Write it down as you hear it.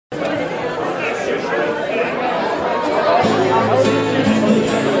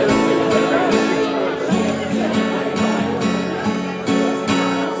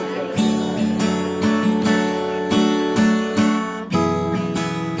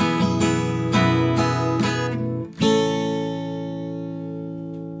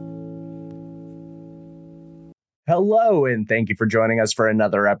Hello, and thank you for joining us for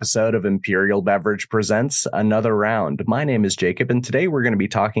another episode of Imperial Beverage Presents Another Round. My name is Jacob, and today we're going to be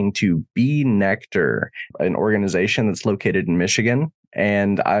talking to Be Nektar, an organization that's located in Michigan.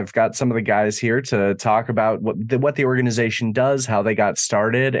 And I've got some of the guys here to talk about what the organization does, how they got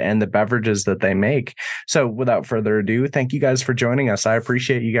started, and the beverages that they make. So without further ado, thank you guys for joining us. I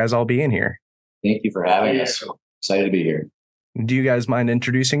appreciate you guys all being here. Thank you for having us. Excited to be here. Do you guys mind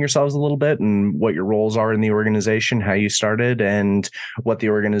introducing yourselves a little bit and what your roles are in the organization, how you started, and what the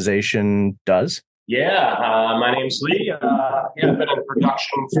organization does? Yeah, my name's Lee. I've been in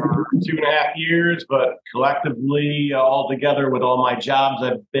production for 2.5 years, but collectively, all together with all my jobs,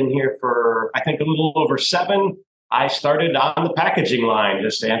 I've been here for, I think, a little over 7. I started on the packaging line,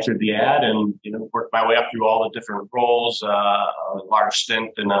 just answered the ad and, worked my way up through all the different roles, a large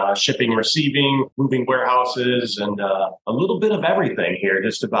stint in shipping, receiving, moving warehouses, and a little bit of everything here,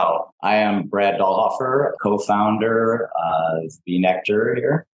 just about. I am Brad Dahlhofer, co-founder of Be Nektar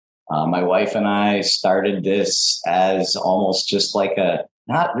here. My wife and I started this as almost just like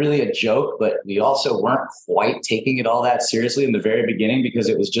not really a joke, but we also weren't quite taking it all that seriously in the very beginning because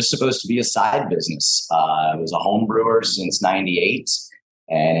it was just supposed to be a side business. I was a home brewer since 98.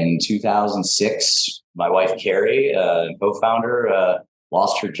 And in 2006, my wife, Carrie, co-founder,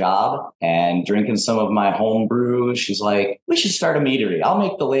 lost her job, and drinking some of my home brew, she's like, we should start a meadery. I'll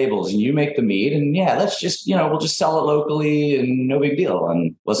make the labels and you make the mead. And yeah, let's just, we'll just sell it locally and no big deal.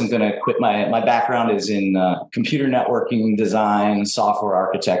 And wasn't going to quit. My background is in computer networking design, software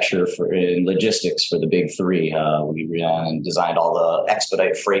architecture in logistics for the big 3. We ran and designed all the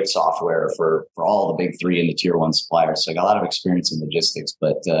expedite freight software for all the big 3 and the tier 1 suppliers. So I got a lot of experience in logistics,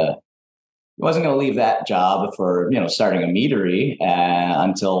 but wasn't going to leave that job for, starting a meadery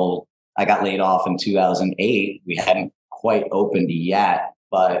until I got laid off in 2008. We hadn't quite opened yet,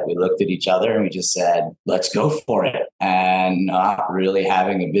 but we looked at each other and we just said, let's go for it. And not really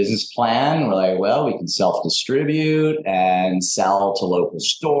having a business plan, we're like, well, we can self-distribute and sell to local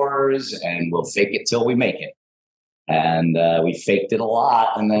stores and we'll fake it till we make it. And we faked it a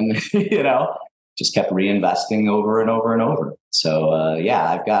lot. And then, just kept reinvesting over and over and over. So,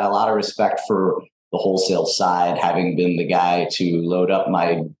 I've got a lot of respect for the wholesale side, having been the guy to load up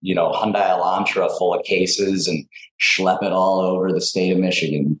my, Hyundai Elantra full of cases and schlep it all over the state of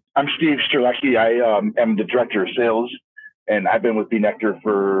Michigan. I'm Steve Strzelecki. I am the director of sales, and I've been with Be Nektar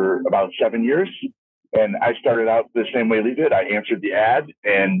for about 7 years. And I started out the same way Lee did. I answered the ad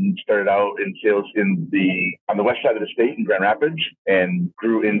and started out in sales on the west side of the state in Grand Rapids, and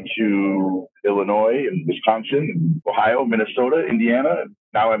grew into Illinois and Wisconsin and Ohio, Minnesota, Indiana. And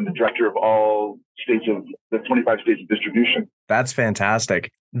now I'm the director of all states of the 25 states of distribution. That's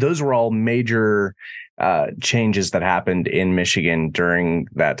fantastic. Those were all major changes that happened in Michigan during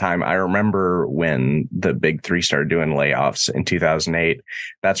that time. I remember when the big 3 started doing layoffs in 2008.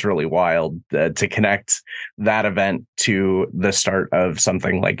 That's really wild to connect that event to the start of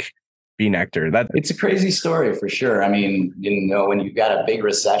something like Be Nektar. It's a crazy story for sure. I mean, when you've got a big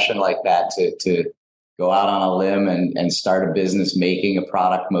recession like that, to go out on a limb and start a business making a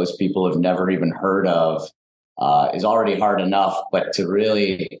product most people have never even heard of is already hard enough. But to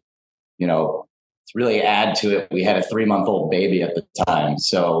really, add to it, we had a 3-month-old baby at the time.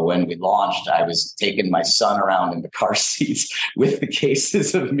 So when we launched, I was taking my son around in the car seats with the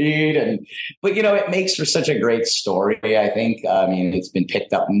cases of mead. But it makes for such a great story, I think. I mean, it's been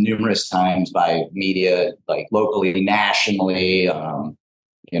picked up numerous times by media, like locally, nationally.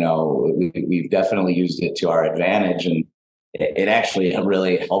 We've definitely used it to our advantage. And it actually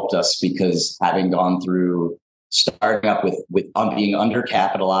really helped us because having gone through starting up with being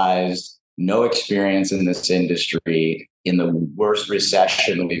undercapitalized, no experience in this industry, in the worst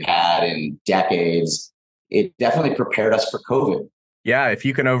recession we've had in decades, it definitely prepared us for COVID. Yeah, if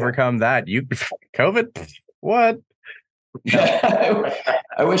you can overcome that, COVID, what?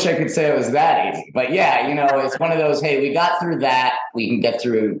 I wish I could say it was that easy, but it's one of those, hey, we got through that, we can get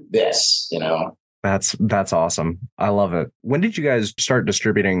through this, That's awesome. I love it. When did you guys start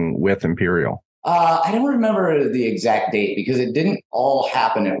distributing with Imperial? I don't remember the exact date because it didn't all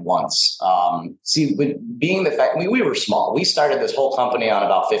happen at once. But being the fact, we were small. We started this whole company on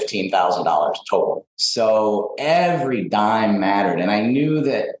about $15,000 total. So every dime mattered. And I knew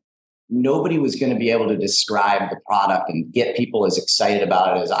that nobody was going to be able to describe the product and get people as excited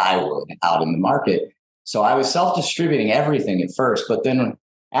about it as I would out in the market. So I was self-distributing everything at first. But then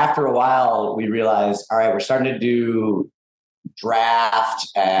after a while, we realized, all right, we're starting to do draft.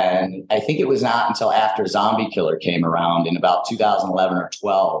 And I think it was not until after Zombie Killer came around in about 2011 or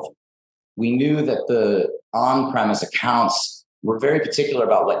 12, we knew that the on-premise accounts were very particular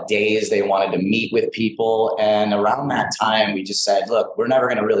about what days they wanted to meet with people. And around that time, we just said, look, we're never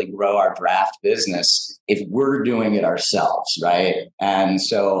going to really grow our draft business if we're doing it ourselves, right? And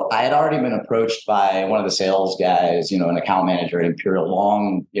so I had already been approached by one of the sales guys, an account manager at Imperial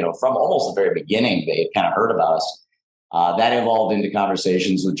Long, from almost the very beginning. They had kind of heard about us. That evolved into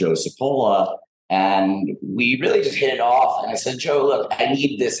conversations with Joe Cipolla. And we really just hit it off. And I said, Joe, look, I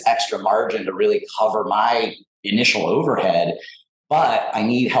need this extra margin to really cover my initial overhead, but I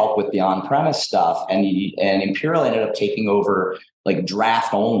need help with the on-premise stuff. And Imperial ended up taking over like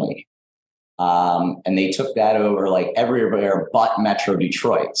draft only. And they took that over like everywhere but Metro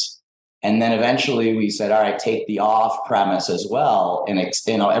Detroit. And then eventually we said, all right, take the off-premise as well. And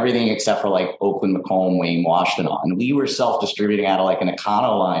everything except for like Oakland, Macomb, Wayne, Washtenaw. And we were self-distributing out of like an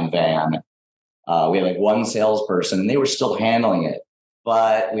Econoline van. We had like one salesperson and they were still handling it.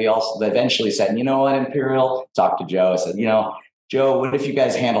 But we also eventually said, you know what, Imperial, talked to Joe. I said, Joe, what if you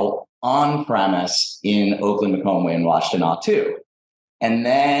guys handle on-premise in Oakland, Macomb, Wayne, Washtenaw too? And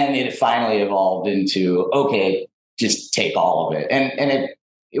then it finally evolved into, okay, just take all of it. And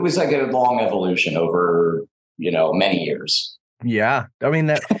it was like a long evolution over, many years. Yeah. I mean,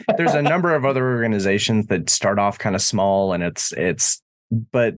 there's a number of other organizations that start off kind of small, and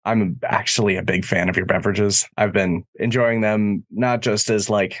but I'm actually a big fan of your beverages. I've been enjoying them, not just as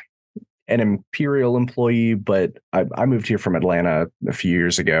like an Imperial employee, but I moved here from Atlanta a few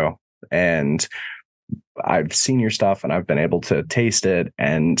years ago, and I've seen your stuff and I've been able to taste it.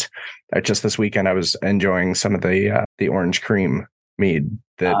 And just this weekend, I was enjoying some of the orange cream mead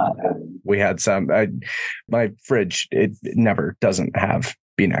that we had some. My fridge, it never doesn't have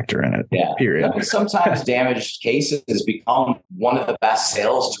bee nectar in it. Yeah. Period. Sometimes damaged cases become one of the best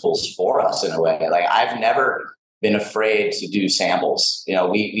sales tools for us in a way. Like I've never been afraid to do samples.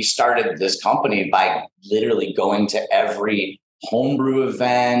 We started this company by literally going to every homebrew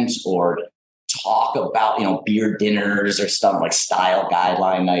event or talk about, beer dinners or stuff like style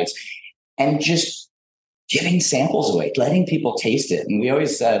guideline nights, and just giving samples away, letting people taste it. And we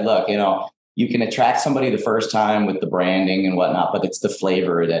always said, look, you can attract somebody the first time with the branding and whatnot, but it's the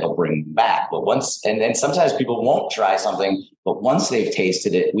flavor that'll bring them back. But and then sometimes people won't try something, but once they've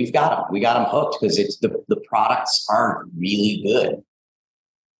tasted it, we got them hooked because it's the products aren't really good.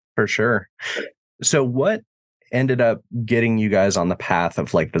 For sure. So what ended up getting you guys on the path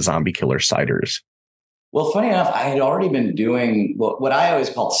of like the zombie killer ciders? Well, funny enough, I had already been doing what I always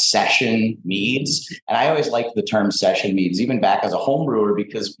called session meads. And I always liked the term session meads, even back as a home brewer,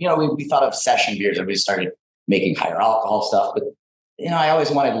 because, we thought of session beers. Everybody started making higher alcohol stuff. But, I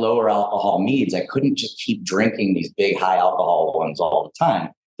always wanted lower alcohol meads. I couldn't just keep drinking these big high alcohol ones all the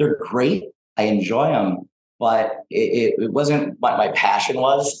time. They're great. I enjoy them, but it wasn't what my passion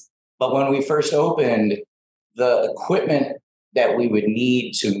was. But when we first opened, the equipment that we would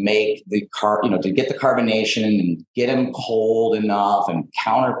need to make to get the carbonation and get them cold enough and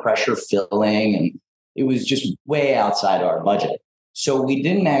counter pressure filling. And it was just way outside our budget. So we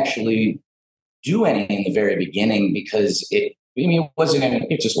didn't actually do any in the very beginning because it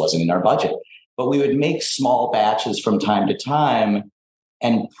just wasn't in our budget. But we would make small batches from time to time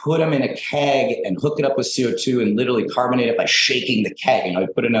and put them in a keg and hook it up with CO2 and literally carbonate it by shaking the keg.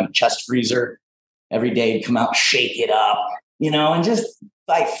 I'd put it in a chest freezer every day, come out, shake it up. And just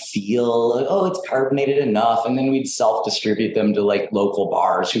I feel like, it's carbonated enough. And then we'd self-distribute them to like local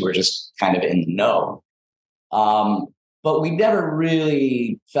bars who were just kind of in the know. But we never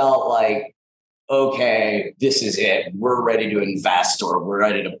really felt like, okay, this is it. We're ready to invest or we're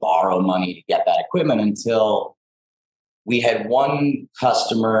ready to borrow money to get that equipment until we had one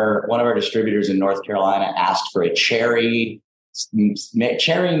customer, one of our distributors in North Carolina asked for a cherry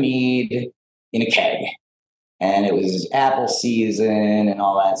mead in a keg. And it was apple season and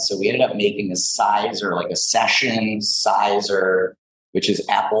all that. So we ended up making a sizer, like a session sizer, which is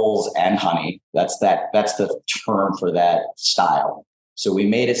apples and honey. That's the term for that style. So we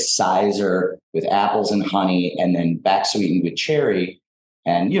made a sizer with apples and honey and then back sweetened with cherry.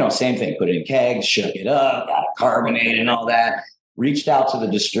 And, same thing, put it in kegs, shook it up, got it carbonated and all that. Reached out to the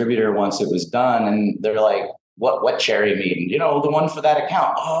distributor once it was done. And they're like, what cherry mead? The one for that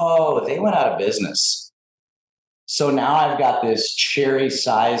account. Oh, they went out of business. So now I've got this cherry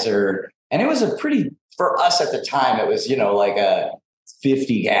sizer, and it was for us at the time, it was, like a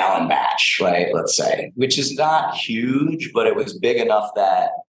 50-gallon batch, right? Let's say, which is not huge, but it was big enough that,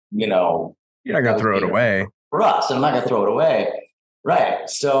 you're not going to throw it away. For us, and I'm not going to throw it away. Right.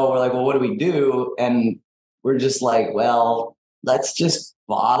 So we're like, well, what do we do? And we're just like, well, let's just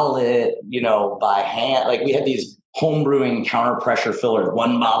bottle it, by hand. Like we had these home brewing counter pressure fillers,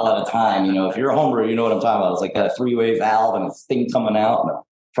 one bottle at a time. If you're a home brewer, you know what I'm talking about. It's like a 3-way valve and a thing coming out and a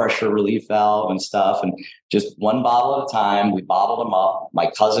pressure relief valve and stuff. And just one bottle at a time. We bottled them up.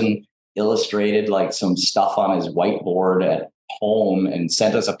 My cousin illustrated like some stuff on his whiteboard at home and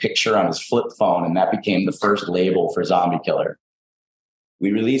sent us a picture on his flip phone. And that became the first label for Zombie Killer.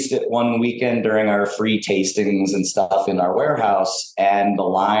 We released it one weekend during our free tastings and stuff in our warehouse, and the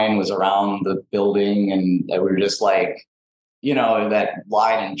line was around the building, and we were just like, that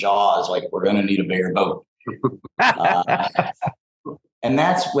line in Jaws, like, we're going to need a bigger boat. And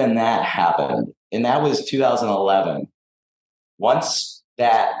that's when that happened. And that was 2011. Once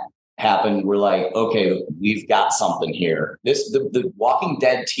that happened, we're like, okay, we've got something here. The Walking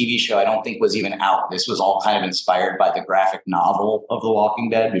Dead TV show, I don't think was even out. This was all kind of inspired by the graphic novel of The Walking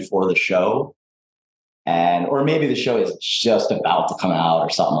Dead before the show. Or maybe the show is just about to come out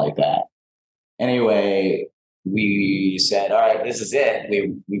or something like that. Anyway, we said, all right, this is it.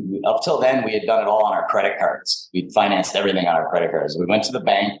 We up till then, we had done it all on our credit cards. We'd financed everything on our credit cards. We went to the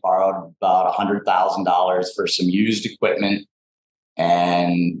bank, borrowed about $100,000 for some used equipment.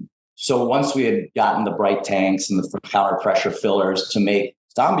 And so once we had gotten the bright tanks and the counter pressure fillers to make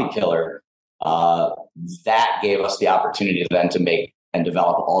Zombie Killer, that gave us the opportunity then to make and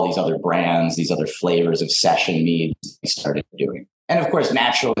develop all these other brands, these other flavors of session meads we started doing. And of course,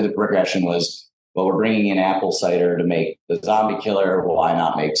 naturally, the progression was, well, we're bringing in apple cider to make the Zombie Killer. Well, why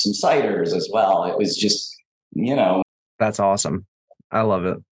not make some ciders as well? It was just, That's awesome. I love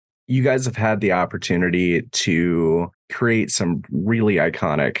it. You guys have had the opportunity to create some really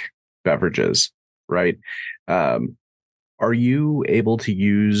iconic beverages, right? Are you able to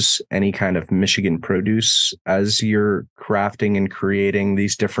use any kind of Michigan produce as you're crafting and creating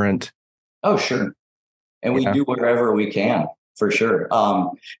these different? Oh, sure. And we do whatever we can, for sure.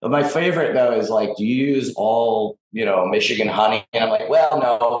 But my favorite, though, is like, do you use all, Michigan honey? And I'm like, well,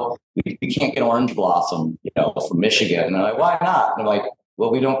 no, we can't get orange blossom, from Michigan. And I'm like, why not? And I'm like,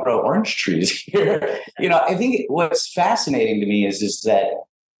 well, we don't grow orange trees here. I think what's fascinating to me is that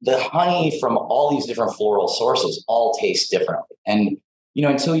the honey from all these different floral sources all taste differently. And,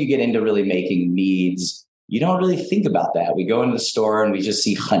 until you get into really making meads, you don't really think about that. We go into the store and we just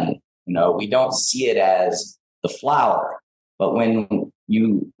see honey. We don't see it as the flower. But when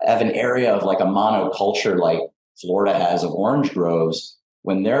you have an area of like a monoculture like Florida has of orange groves,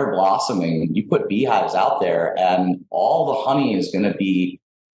 when they're blossoming, you put beehives out there and all the honey is going to be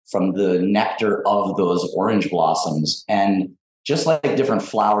from the nectar of those orange blossoms. And just like different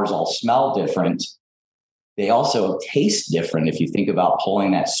flowers all smell different, they also taste different if you think about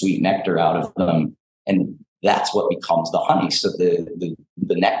pulling that sweet nectar out of them. And that's what becomes the honey. So the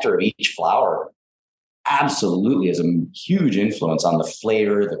nectar of each flower absolutely has a huge influence on the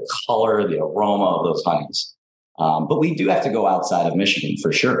flavor, the color, the aroma of those honeys. But we do have to go outside of Michigan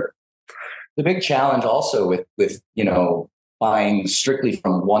for sure. The big challenge also with buying strictly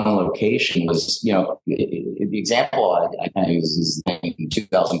from one location was, the example I kind of use is in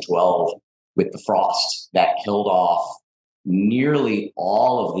 2012 with the frost that killed off nearly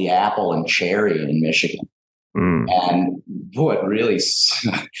all of the apple and cherry in Michigan. And what really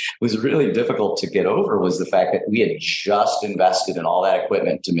was really difficult to get over was the fact that we had just invested in all that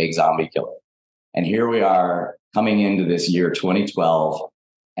equipment to make Zombie Killer. And here we are coming into this year, 2012,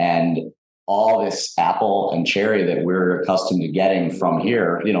 and all this apple and cherry that we're accustomed to getting from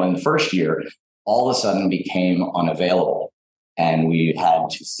here, in the first year, all of a sudden became unavailable. And we had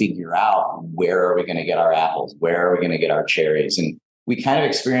to figure out, where are we going to get our apples? Where are we going to get our cherries? And we kind of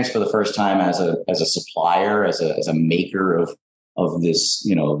experienced for the first time as a supplier, as a maker of this,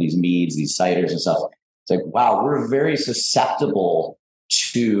 these meads, these ciders and stuff. It's like, wow, we're very susceptible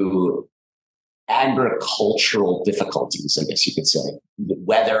to agricultural difficulties, I guess you could say,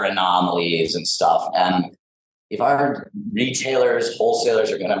 weather anomalies and stuff. And if our retailers,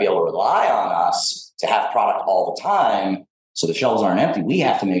 wholesalers are going to be able to rely on us to have product all the time, so the shelves aren't empty, we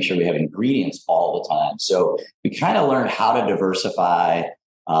have to make sure we have ingredients all the time. So we kind of learned how to diversify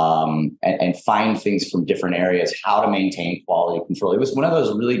and find things from different areas, how to maintain quality control. It was one of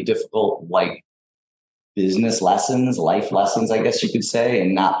those really difficult, business lessons, life lessons, I guess you could say,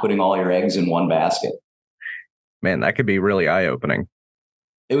 and not putting all your eggs in one basket. Man, that could be really eye-opening.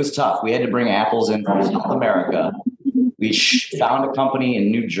 It was tough. We had to bring apples in from South America. We found a company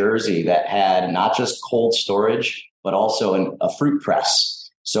in New Jersey that had not just cold storage, but also a fruit press.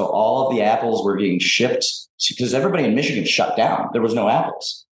 So all of the apples were being shipped because everybody in Michigan shut down. There was no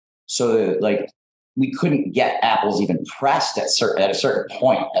apples. So we couldn't get apples even pressed at a certain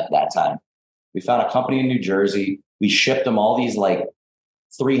point at that time. We found a company in New Jersey. We shipped them all these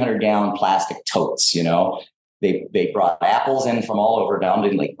 300-gallon plastic totes, They brought apples in from all over, down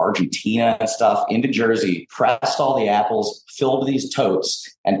to like Argentina and stuff, into Jersey, pressed all the apples, filled these totes,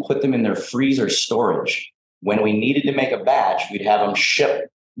 and put them in their freezer storage. When we needed to make a batch, we'd have them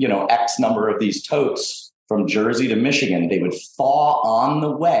ship, X number of these totes from Jersey to Michigan. They would thaw on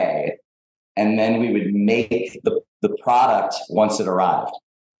the way, and then we would make the product once it arrived.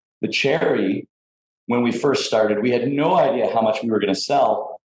 The cherry, when we first started, we had no idea how much we were going to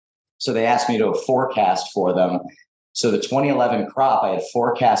sell. So they asked me to forecast for them. So the 2011 crop, I had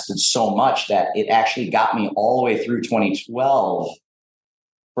forecasted so much that it actually got me all the way through 2012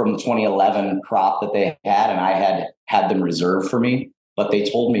 from the 2011 crop that they had, and I had them reserved for me. But they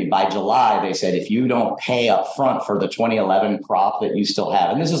told me by July, they said, if you don't pay up front for the 2011 crop that you still have,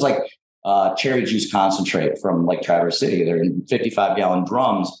 and this is like cherry juice concentrate from like Traverse City, they're in 55-gallon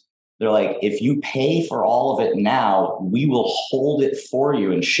drums. They're like, if you pay for all of it now, we will hold it for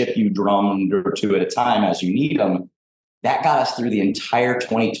you and ship you drum or two at a time as you need them. That got us through the entire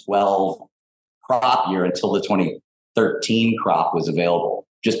 2012 crop year until the 2013 crop was available,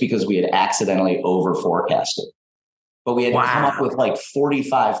 just because we had accidentally over forecasted. But we had to come up with like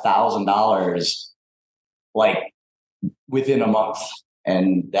 $45,000 like within a month.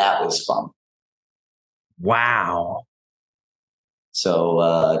 And that was fun. Wow.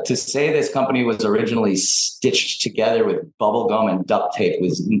 So to say this company was originally stitched together with bubble gum and duct tape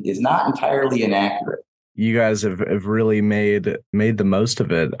is not entirely inaccurate. You guys have really made the most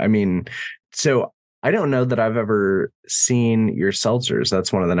of it. I mean, so I don't know that I've ever seen your seltzers.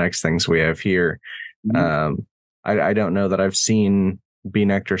 That's one of the next things we have here. Mm-hmm. I don't know that I've seen Bee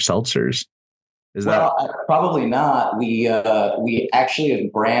Nektar seltzers. Probably not. We actually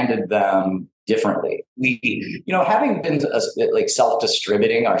have branded them differently. We, having been like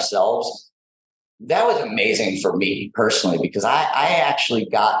self-distributing ourselves, that was amazing for me personally, because I actually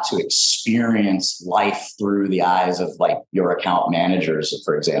got to experience life through the eyes of like your account managers,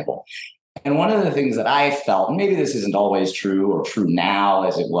 for example. And one of the things that I felt, and maybe this isn't always true or true now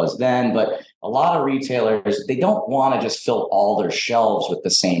as it was then, but a lot of retailers, they don't want to just fill all their shelves with the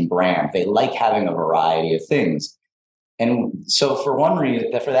same brand. They like having a variety of things. And so for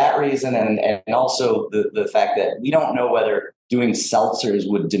that reason, and also the fact that we don't know whether doing seltzers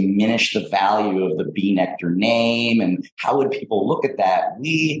would diminish the value of the Bee Nektar name and how would people look at that,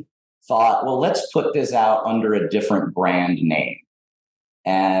 we thought, well, let's put this out under a different brand name.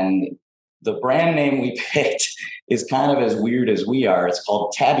 And the brand name we picked is kind of as weird as we are. It's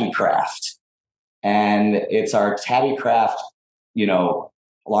called Tabby Craft. And it's our Tabby Craft,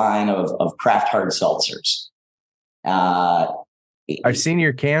 line of craft hard seltzers. I've seen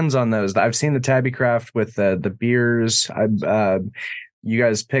your cans on those. I've seen the Tabby Craft with the beers. You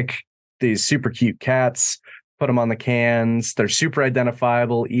guys pick these super cute cats, put them on the cans. They're super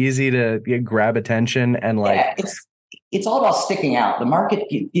identifiable, easy to grab attention, and it's all about sticking out. The market,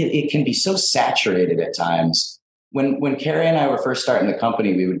 it can be so saturated at times. When Carrie and I were first starting the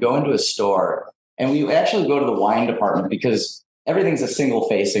company, we would go into a store and we would actually go to the wine department because everything's a single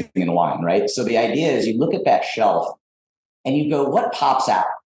facing in wine, right? So the idea is you look at that shelf and you go, what pops out?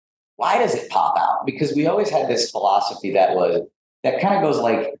 Why does it pop out? Because we always had this philosophy that kind of goes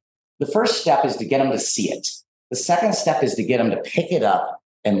like, the first step is to get them to see it. The second step is to get them to pick it up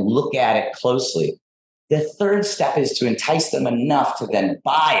and look at it closely. The third step is to entice them enough to then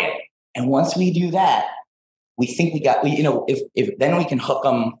buy it. And once we do that, we think if then we can hook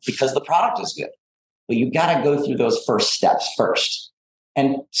them because the product is good. But you got to go through those first steps first.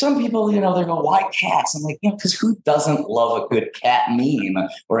 And some people, they go, why cats? I'm like, because who doesn't love a good cat meme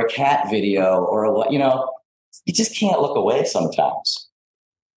or a cat video or you just can't look away sometimes.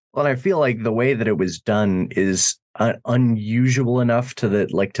 Well, I feel like the way that it was done is unusual enough to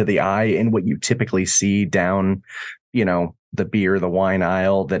the eye in what you typically see down, the beer, the wine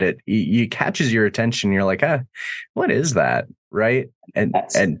aisle, that it catches your attention. You're like, what is that? Right. And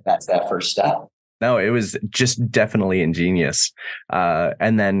that's that first step. No, it was just definitely ingenious.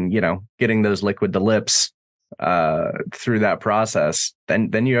 And then, getting those liquid to lips through that process,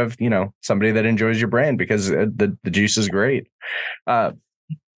 then you have, somebody that enjoys your brand because the juice is great.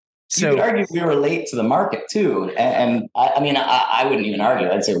 So you could argue we were late to the market too. And I wouldn't even argue.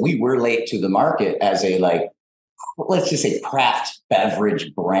 I'd say we were late to the market as a, let's just say craft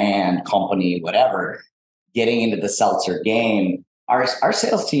beverage brand company, whatever, getting into the seltzer game. Our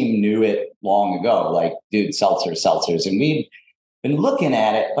sales team knew it long ago, dude, seltzers. And we've been looking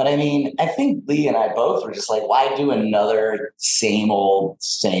at it. But I think Lee and I both were just like, why do another same old,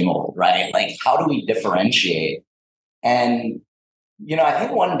 right? How do we differentiate? And, I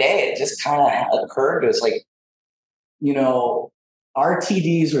think one day it just kind of occurred to us,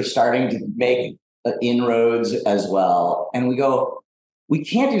 RTDs were starting to make inroads as well. And we go, we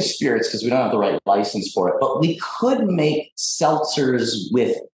can't do spirits because we don't have the right license for it, but we could make seltzers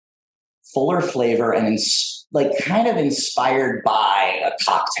with fuller flavor and kind of inspired by a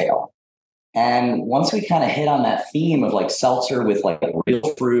cocktail. And once we kind of hit on that theme of like seltzer with like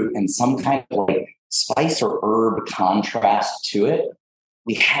real fruit and some kind of like spice or herb contrast to it,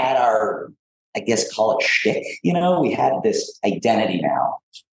 we had our, I guess, call it shtick, we had this identity now.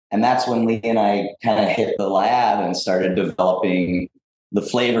 And that's when Lee and I kind of hit the lab and started developing the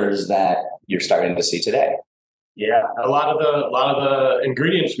flavors that you're starting to see today. Yeah, a lot of the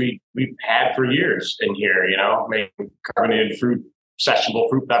ingredients we've had for years in here. Making carbonated fruit, sessionable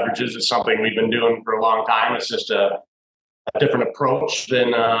fruit beverages is something we've been doing for a long time. It's just a different approach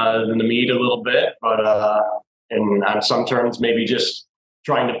than the mead a little bit, but and on some terms maybe just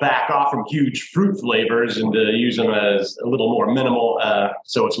trying to back off from huge fruit flavors and to use them as a little more minimal,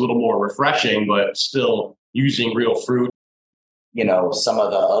 so it's a little more refreshing, but still using real fruit. Some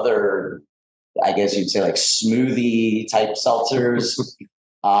of the other, I guess you'd say like smoothie type seltzers,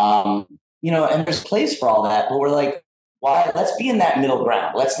 and there's a place for all that, but we're like, why? Let's be in that middle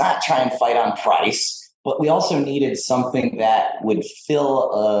ground. Let's not try and fight on price. But we also needed something that would fill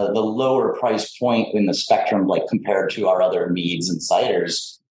the lower price point in the spectrum, like compared to our other meads and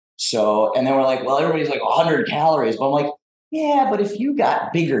ciders. So, and then we're like, well, everybody's like 100 calories. But I'm like, yeah, but if you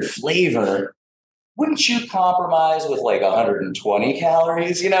got bigger flavor, wouldn't you compromise with like 120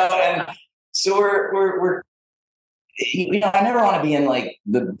 calories, And so we're I never want to be in like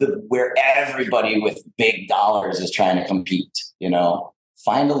the where everybody with big dollars is trying to compete,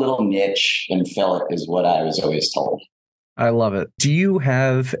 Find a little niche and fill it is what I was always told. I love it. Do you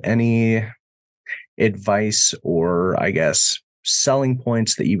have any advice or, I guess, selling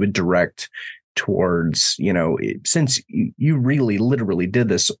points that you would direct towards, since you really literally did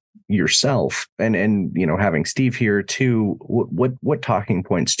this yourself and having Steve here too, what talking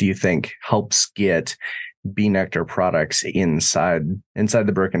points do you think helps get Bee Nektar products inside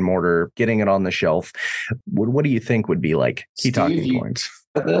the brick and mortar, getting it on the shelf? What do you think would be like key talking points?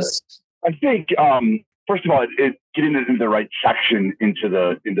 This, I think, first of all, getting it in the right section into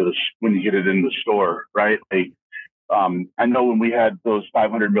the when you get it in the store, right? Like, I know when we had those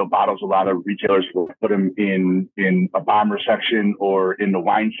 500 ml bottles, a lot of retailers will put them in a bomber section or in the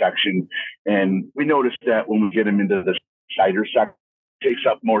wine section, and we noticed that when we get them into the cider section, it takes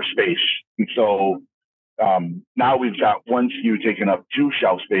up more space, and so. Now we've got one SKU taking up 2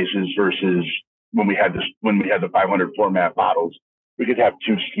 shelf spaces versus when we had the 500 format bottles, we could have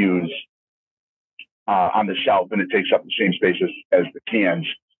 2 SKUs on the shelf and it takes up the same space as the cans.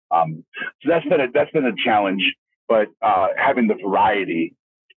 So that's been a challenge, but having the variety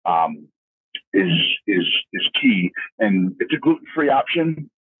is key, and it's a gluten-free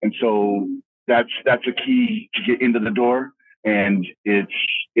option, and so that's a key to get into the door, and it's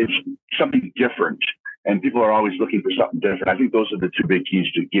something different. And people are always looking for something different. I think those are the 2 big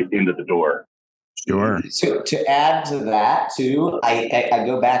keys to get into the door. Sure. So to add to that too, I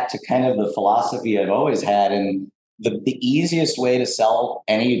go back to kind of the philosophy I've always had, and the easiest way to sell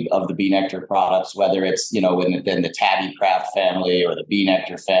any of the Bee Nektar products, whether it's in the Tabby Craft family or the Bee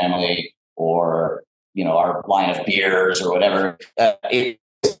Nektar family, or our line of beers or whatever, is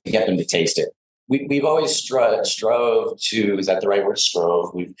to get them to taste it. We've always strove to, is that the right word?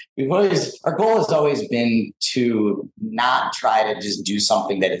 Strove. Our goal has always been to not try to just do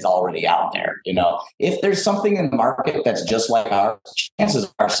something that is already out there. If there's something in the market that's just like ours,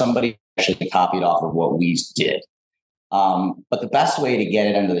 chances are somebody actually copied off of what we did. But the best way to get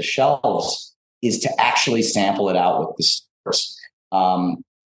it under the shelves is to actually sample it out with the stores.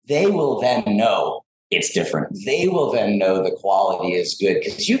 They will then know it's different. They will then know the quality is good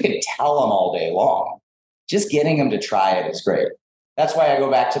because you can tell them all day long. Just getting them to try it is great. That's why I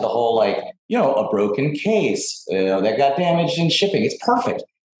go back to the whole, a broken case that got damaged in shipping. It's perfect.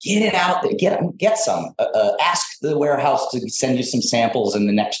 Get it out there. Get some. Ask the warehouse to send you some samples in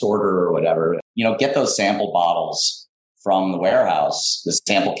the next order or whatever. Get those sample bottles from the warehouse, the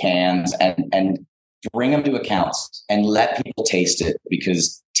sample cans, and bring them to accounts and let people taste it,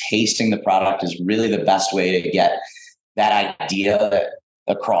 because tasting the product is really the best way to get that idea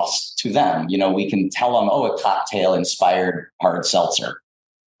across to them. We can tell them, a cocktail inspired hard seltzer.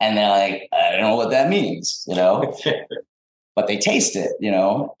 And they're like, I don't know what that means, but they taste it,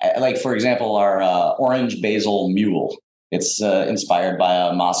 like, for example, our orange basil mule, it's inspired by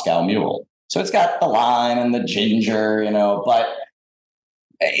a Moscow mule. So it's got the lime and the ginger, but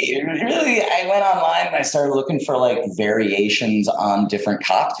I went online and I started looking for like variations on different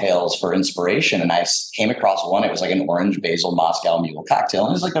cocktails for inspiration. And I came across one. It was like an orange basil Moscow Mule cocktail.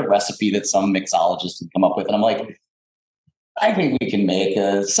 And it was like a recipe that some mixologist had come up with. And I'm like, I think we can make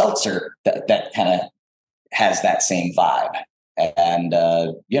a seltzer that kind of has that same vibe. And,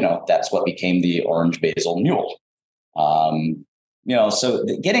 that's what became the orange basil mule. So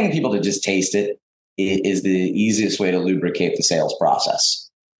getting people to just taste it is the easiest way to lubricate the sales process.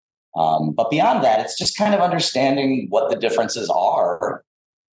 But beyond that, it's just kind of understanding what the differences are,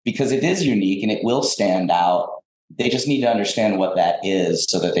 because it is unique and it will stand out. They just need to understand what that is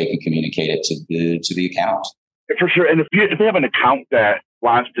so that they can communicate it to the account. For sure. And if they have an account that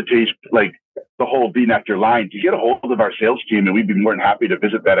wants to taste like the whole Bee Nectar line, to get a hold of our sales team, and we'd be more than happy to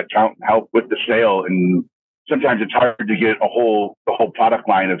visit that account and help with the sale. And sometimes it's hard to get the whole product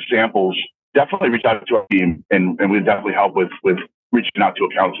line of samples. Definitely reach out to our team, and we'll definitely help with reaching out to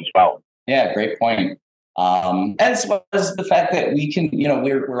accounts as well. Yeah, great point. As well as the fact that we can,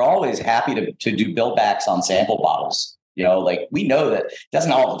 we're always happy to do build backs on sample bottles. Like we know that it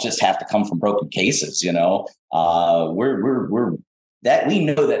doesn't all just have to come from broken cases. We know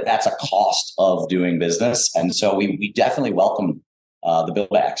that that's a cost of doing business, and so we definitely welcome the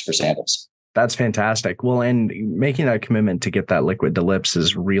build backs for samples. That's fantastic. Well, and making that commitment to get that liquid to lips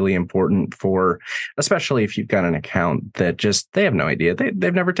is really important especially if you've got an account that they have no idea.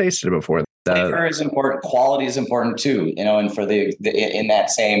 They've never tasted it before. Flavor is important. Quality is important too, and for in that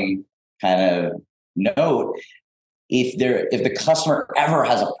same kind of note, if the customer ever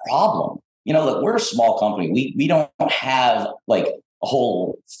has a problem, look, we're a small company. We don't have like a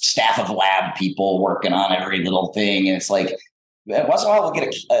whole staff of lab people working on every little thing. And it's like, once in a while we'll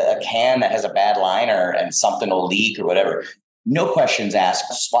get a can that has a bad liner and something will leak or whatever. No questions asked,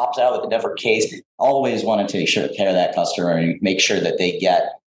 swaps out with a different case. Always want to take care of that customer and make sure that they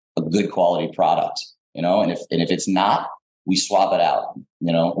get a good quality product, and if it's not, we swap it out.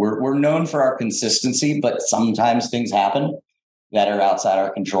 We're known for our consistency, but sometimes things happen that are outside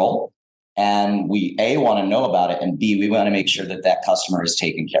our control. And we want to know about it, and B, we want to make sure that customer is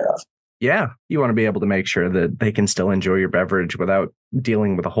taken care of. Yeah, you want to be able to make sure that they can still enjoy your beverage without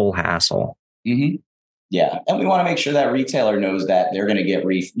dealing with a whole hassle. Mm-hmm. Yeah, and we want to make sure that retailer knows that they're going to get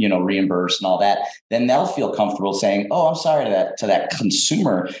reimbursed and all that. Then they'll feel comfortable saying, "Oh, I'm sorry to that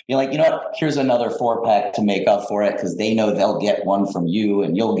consumer." You're like, here's another 4-pack to make up for it, because they know they'll get one from you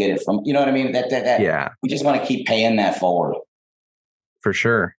and you'll get it from, what I mean? That yeah. We just want to keep paying that forward. For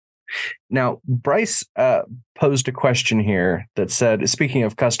sure. Now, Bryce posed a question here that said, speaking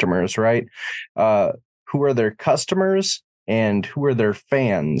of customers, right? Who are their customers and who are their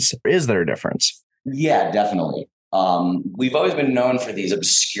fans? Is there a difference? Yeah, definitely. We've always been known for these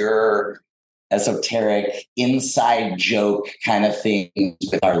obscure, esoteric, inside joke kind of things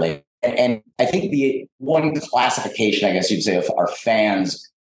with our label. And I think the one classification, I guess you'd say, of our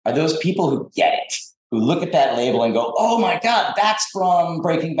fans are those people who get it, who look at that label and go, "Oh my God, that's from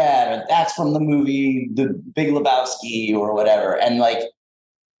Breaking Bad, or that's from the movie The Big Lebowski," or whatever. And like,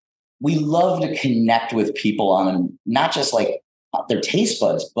 we love to connect with people on not just like their taste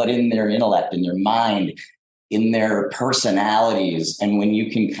buds, but in their intellect, in their mind, in their personalities. And when you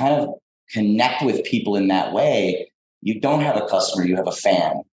can kind of connect with people in that way, you don't have a customer, you have a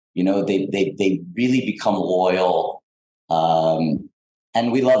fan. They really become loyal.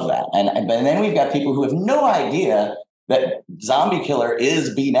 And we love that. And then we've got people who have no idea that Zombie Killer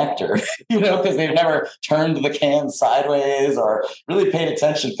is Bee Nectar, because they've never turned the can sideways or really paid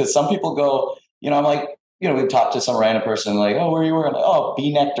attention. Because some people go, I'm like, we talked to some random person like, "Oh, where are you working?" Like, "Oh,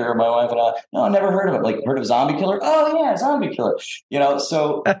 Bee Nectar." My wife and I, "No, I never heard of it." Like, "Heard of Zombie Killer?" "Oh yeah, Zombie Killer."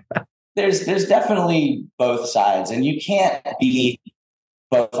 So there's definitely both sides, and you can't be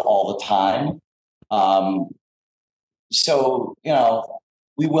both all the time. So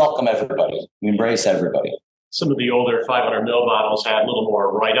we welcome everybody. We embrace everybody. Some of the older 500 ml bottles had a little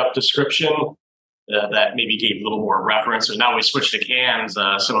more write-up description that maybe gave a little more reference. And now we switched to cans.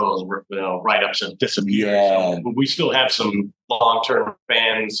 Some of those write-ups have disappeared. Yeah. So we still have some long-term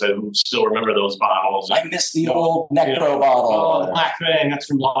fans who still remember those bottles. I miss the old Nektar bottle. Oh, the Black Fang, that's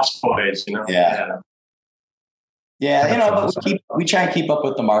from Lost Boys. Yeah. But we try and keep up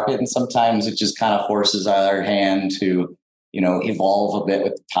with the market, and sometimes it just kind of forces our hand to, evolve a bit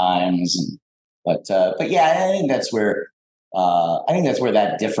with the times. But yeah, I think that's where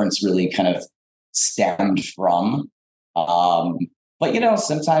that difference really kind of stemmed from. But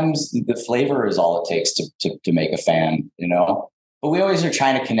sometimes the flavor is all it takes to make a fan. But we always are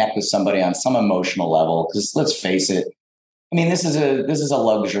trying to connect with somebody on some emotional level, because let's face it. I mean, this is a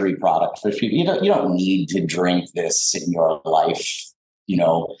luxury product for people. You don't need to drink this in your life.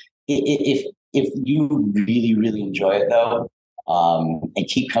 If you really, really enjoy it though, and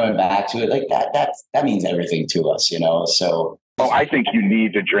keep coming back to it, like that means everything to us, So. Oh, I think you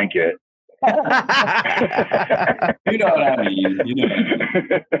need to drink it. You know what I mean.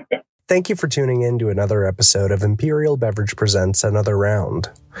 Thank you for tuning in to another episode of Imperial Beverage Presents Another Round.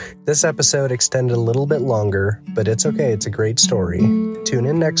 This episode extended a little bit longer, but it's okay, it's a great story. Tune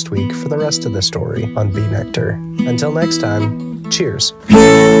in next week for the rest of the story on Be Nektar. Until next time, cheers.